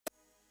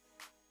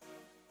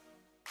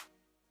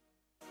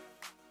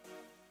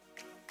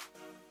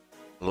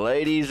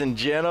Ladies and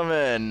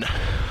gentlemen,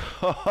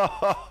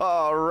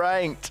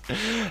 ranked,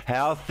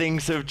 how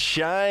things have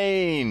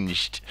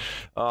changed.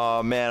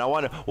 Oh man, I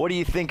wonder, what do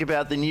you think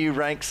about the new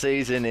ranked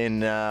season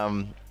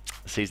in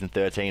season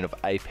 13 of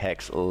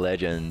Apex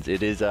Legends?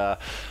 It is a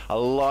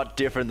lot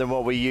different than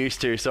what we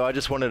used to, so I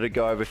just wanted to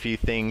go over a few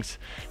things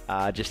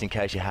just in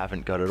case you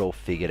haven't got it all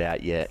figured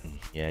out yet. And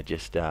yeah,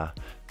 just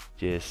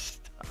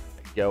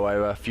go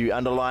over a few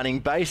underlining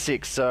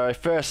basics. So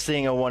first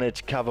thing I wanted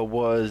to cover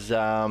was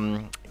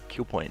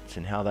kill points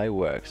and how they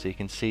work. So you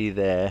can see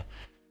there,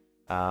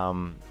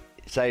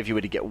 say if you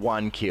were to get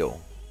 1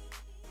 kill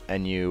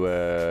and you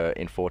were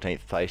in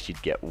 14th place, you'd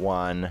get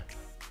 1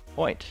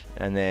 point.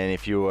 And then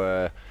if you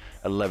were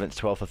 11th,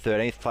 12th or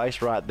 13th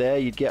place right there,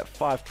 you'd get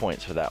 5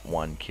 points for that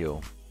 1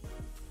 kill.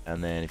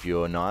 And then if you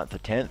were 9th or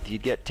 10th,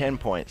 you'd get 10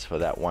 points for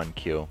that 1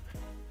 kill.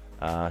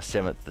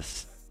 7th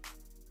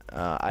to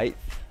 8th,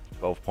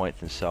 12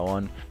 points and so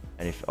on.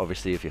 And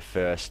obviously if you're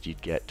first,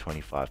 you'd get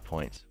 25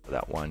 points for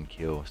that 1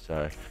 kill.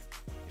 So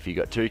if you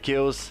got 2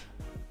 kills,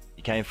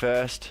 you came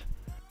first,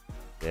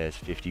 there's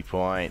 50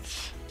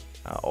 points.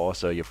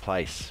 Also your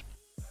place,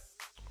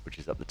 which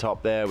is up the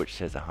top there, which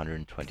says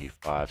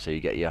 125. So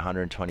you get your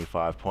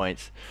 125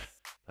 points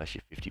plus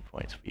your 50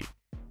 points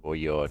for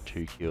your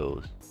 2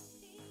 kills.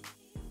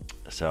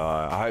 So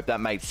I hope that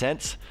makes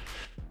sense.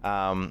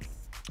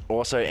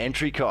 Also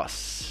entry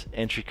costs.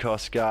 Entry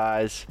costs,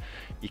 guys,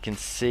 you can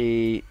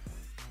see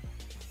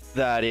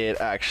that it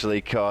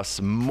actually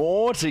costs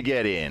more to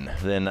get in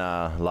than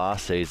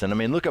last season. I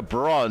mean, look at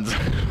bronze.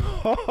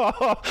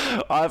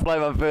 I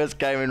played my first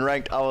game in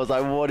ranked. I was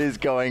like, what is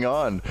going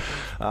on?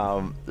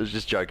 I was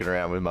just joking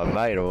around with my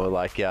mate, and we were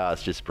like, yeah,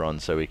 it's just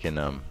bronze, so we can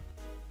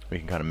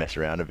kind of mess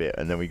around a bit.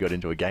 And then we got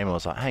into a game, and I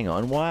was like, hang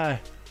on, why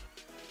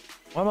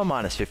am I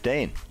minus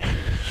 15?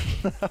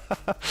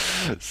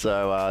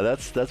 So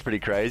that's pretty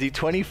crazy.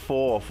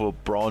 24 for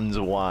bronze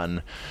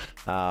 1.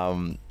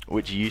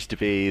 Which used to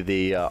be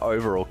the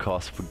overall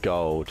cost for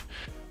gold,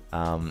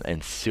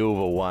 and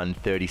silver 1,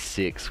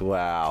 36,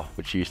 wow,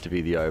 which used to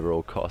be the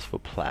overall cost for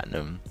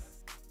platinum,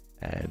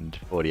 and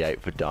 48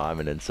 for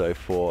diamond, and so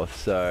forth.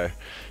 So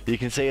you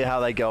can see how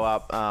they go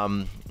up,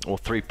 or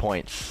 3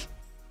 points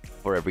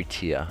for every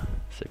tier.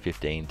 So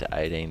 15 to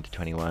 18 to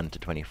 21 to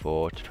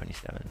 24 to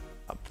 27,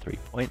 up 3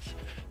 points.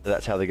 So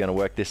that's how they're going to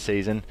work this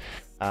season.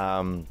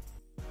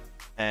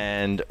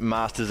 And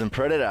Masters and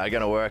Predator are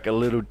going to work a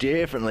little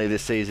differently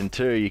this season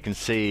too. You can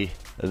see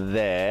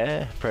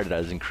there,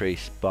 Predator's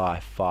increased by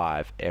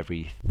 5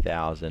 every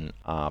 1,000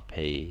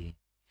 RP.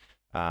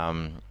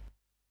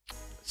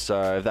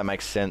 So if that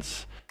makes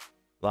sense,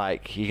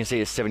 like you can see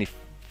it's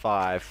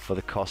 75 for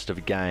the cost of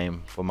a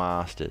game for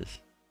Masters.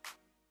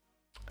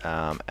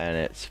 And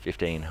it's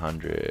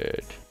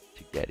 1,500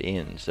 to get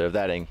in. So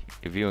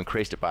if you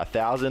increased it by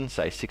 1,000,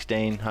 say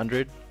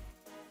 1,600,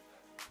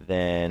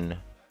 then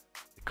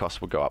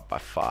cost will go up by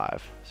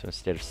 5. So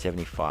instead of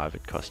 75,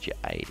 it costs you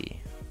 80.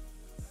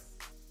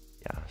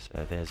 Yeah,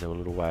 so there's a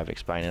little way of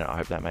explaining it. I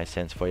hope that made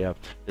sense for you.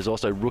 There's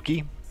also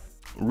Rookie.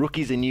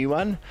 Rookie's a new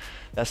one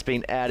that's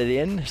been added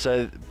in.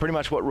 So pretty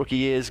much what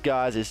Rookie is,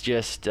 guys, is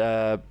just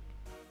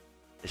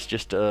it's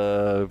just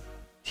a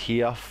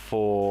tier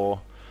for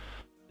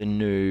the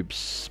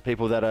noobs,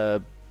 people that are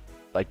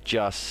like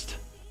just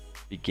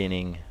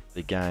beginning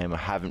the game or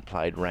haven't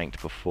played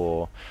ranked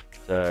before.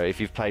 So if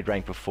you've played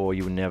ranked before,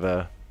 you will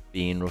never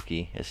be in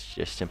Rookie. It's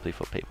just simply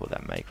for people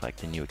that make like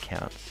the new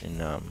accounts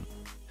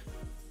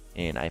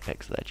in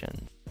Apex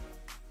Legends.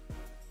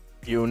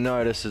 You'll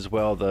notice as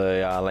well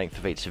the length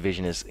of each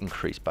division is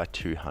increased by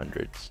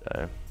 200.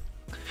 So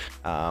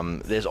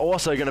there's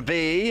also going to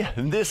be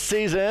this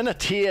season a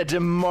tier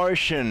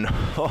demotion.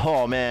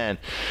 Oh man,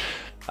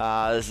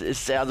 it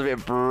sounds a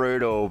bit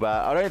brutal,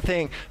 but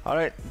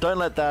don't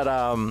let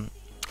that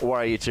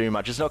worry you too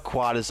much. It's not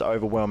quite as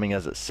overwhelming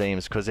as it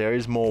seems, because there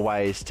is more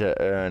ways to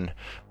earn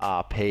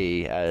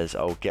RP, as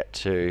I'll get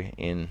to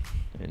in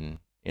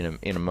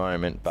a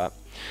moment. But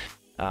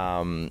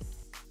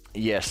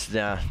yes,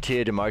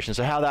 tier demotion.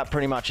 So how that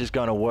pretty much is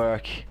going to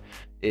work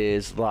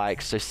is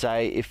like, so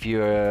say if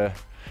you're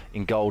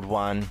in gold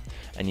 1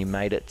 and you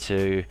made it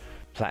to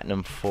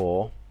platinum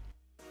 4,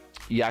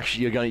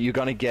 you're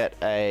going to get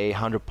a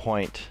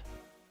 100-point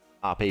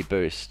RP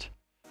boost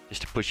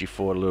just to push you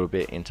forward a little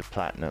bit into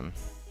platinum.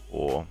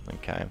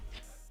 Okay,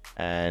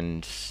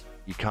 and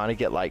you kind of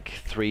get like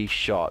 3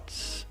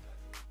 shots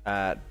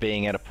at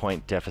being at a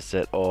point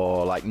deficit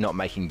or like not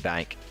making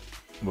bank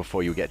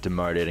before you get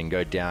demoted and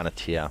go down a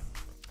tier.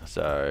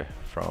 So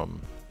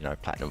from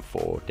platinum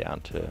 4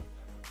 down to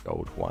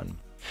gold 1,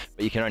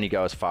 but you can only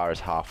go as far as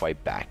halfway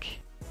back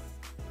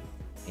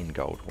in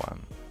gold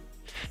 1.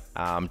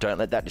 Don't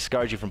let that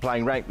discourage you from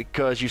playing rank,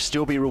 because you'll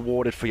still be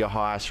rewarded for your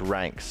highest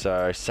rank.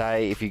 So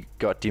say if you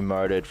got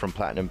demoted from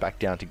platinum back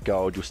down to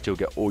gold, you'll still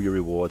get all your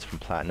rewards from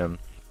platinum.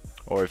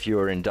 Or if you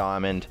were in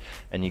diamond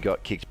and you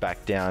got kicked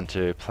back down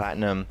to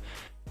platinum,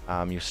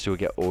 you'll still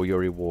get all your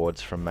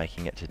rewards from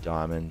making it to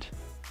diamond,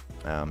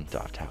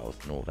 dive tails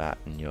and all that,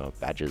 and your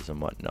badges and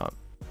whatnot.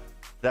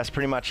 That's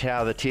pretty much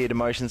how the tiered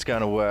emotion's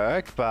going to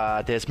work,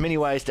 but there's many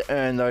ways to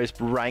earn those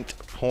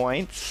ranked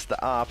points, the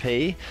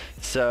RP.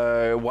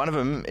 So one of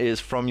them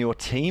is from your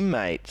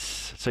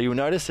teammates. So you'll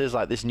notice there's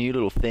like this new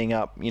little thing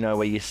up, you know,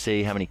 where you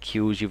see how many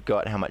kills you've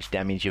got, how much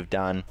damage you've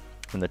done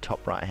in the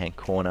top right hand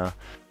corner,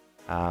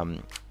 how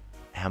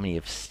many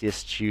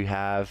assists you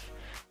have.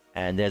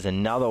 And there's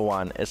another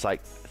one, it's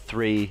like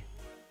 3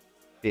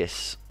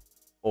 fists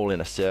all in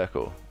a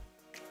circle.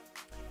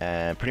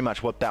 And pretty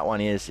much what that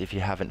one is, if you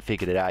haven't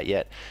figured it out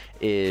yet,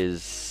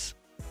 is,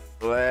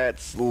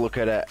 let's look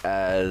at it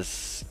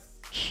as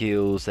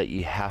kills that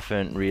you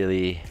haven't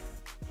really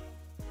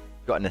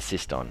got an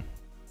assist on,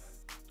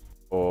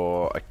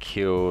 or a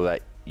kill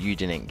that you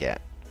didn't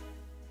get.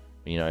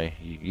 You know,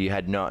 you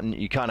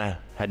kind of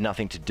had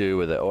nothing to do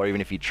with it, or even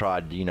if you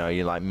tried, you know,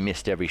 you like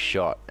missed every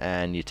shot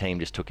and your team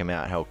just took him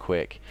out hell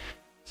quick,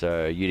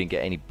 so you didn't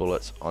get any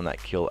bullets on that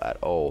kill at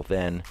all.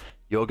 Then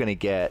you're gonna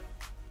get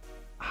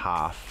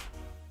half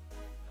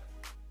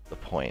the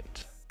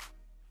point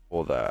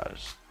for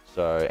those.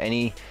 So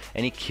any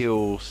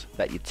kills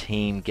that your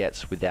team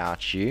gets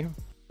without you,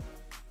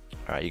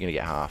 all right, you're gonna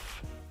get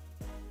half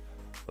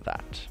for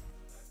that.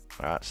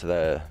 All right, so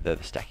they're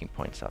the stacking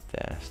points up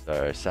there.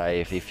 So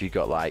say if you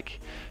got like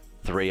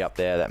 3 up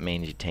there, that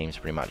means your team's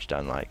pretty much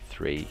done like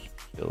 3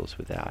 kills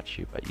without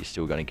you, but you're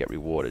still going to get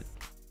rewarded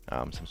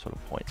some sort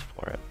of points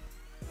for it.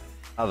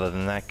 Other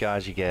than that,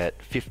 guys, you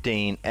get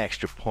 15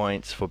 extra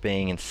points for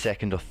being in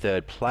 2nd or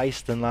 3rd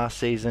place than last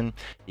season.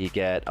 You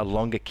get a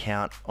longer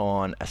count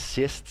on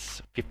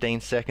assists,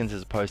 15 seconds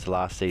as opposed to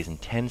last season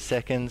 10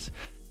 seconds.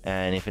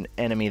 And if an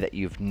enemy that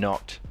you've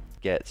knocked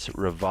gets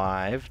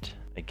revived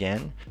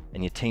again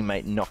and your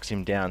teammate knocks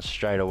him down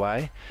straight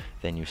away,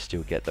 then you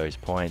still get those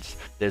points.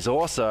 There's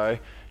also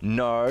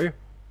no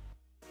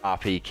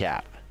RP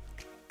cap.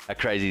 How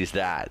crazy is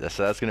that?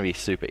 So that's going to be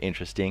super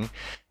interesting.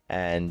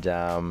 And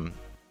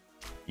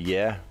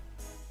yeah,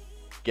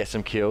 get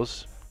some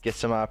kills, get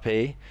some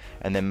RP,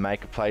 and then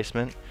make a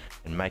placement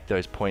and make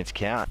those points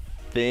count.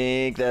 I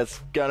think that's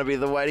gonna be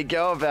the way to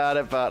go about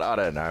it, but I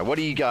don't know. What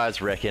do you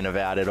guys reckon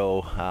about it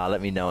all? Let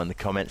me know in the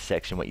comments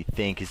section what you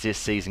think. Is this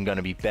season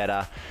gonna be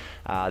better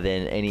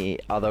than any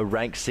other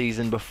ranked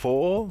season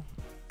before,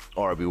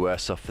 or it'll be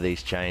worse off for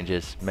these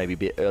changes? Maybe a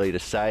bit early to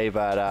say,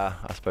 but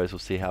I suppose we'll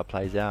see how it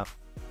plays out.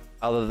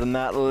 Other than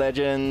that,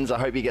 legends, I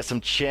hope you get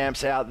some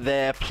champs out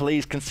there.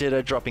 Please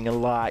consider dropping a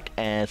like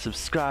and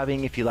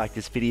subscribing if you like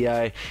this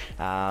video.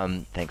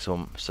 Thanks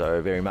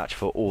so very much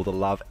for all the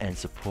love and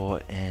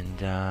support,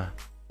 and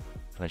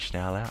Flinch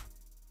Now out.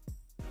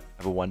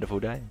 Have a wonderful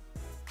day.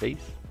 Peace.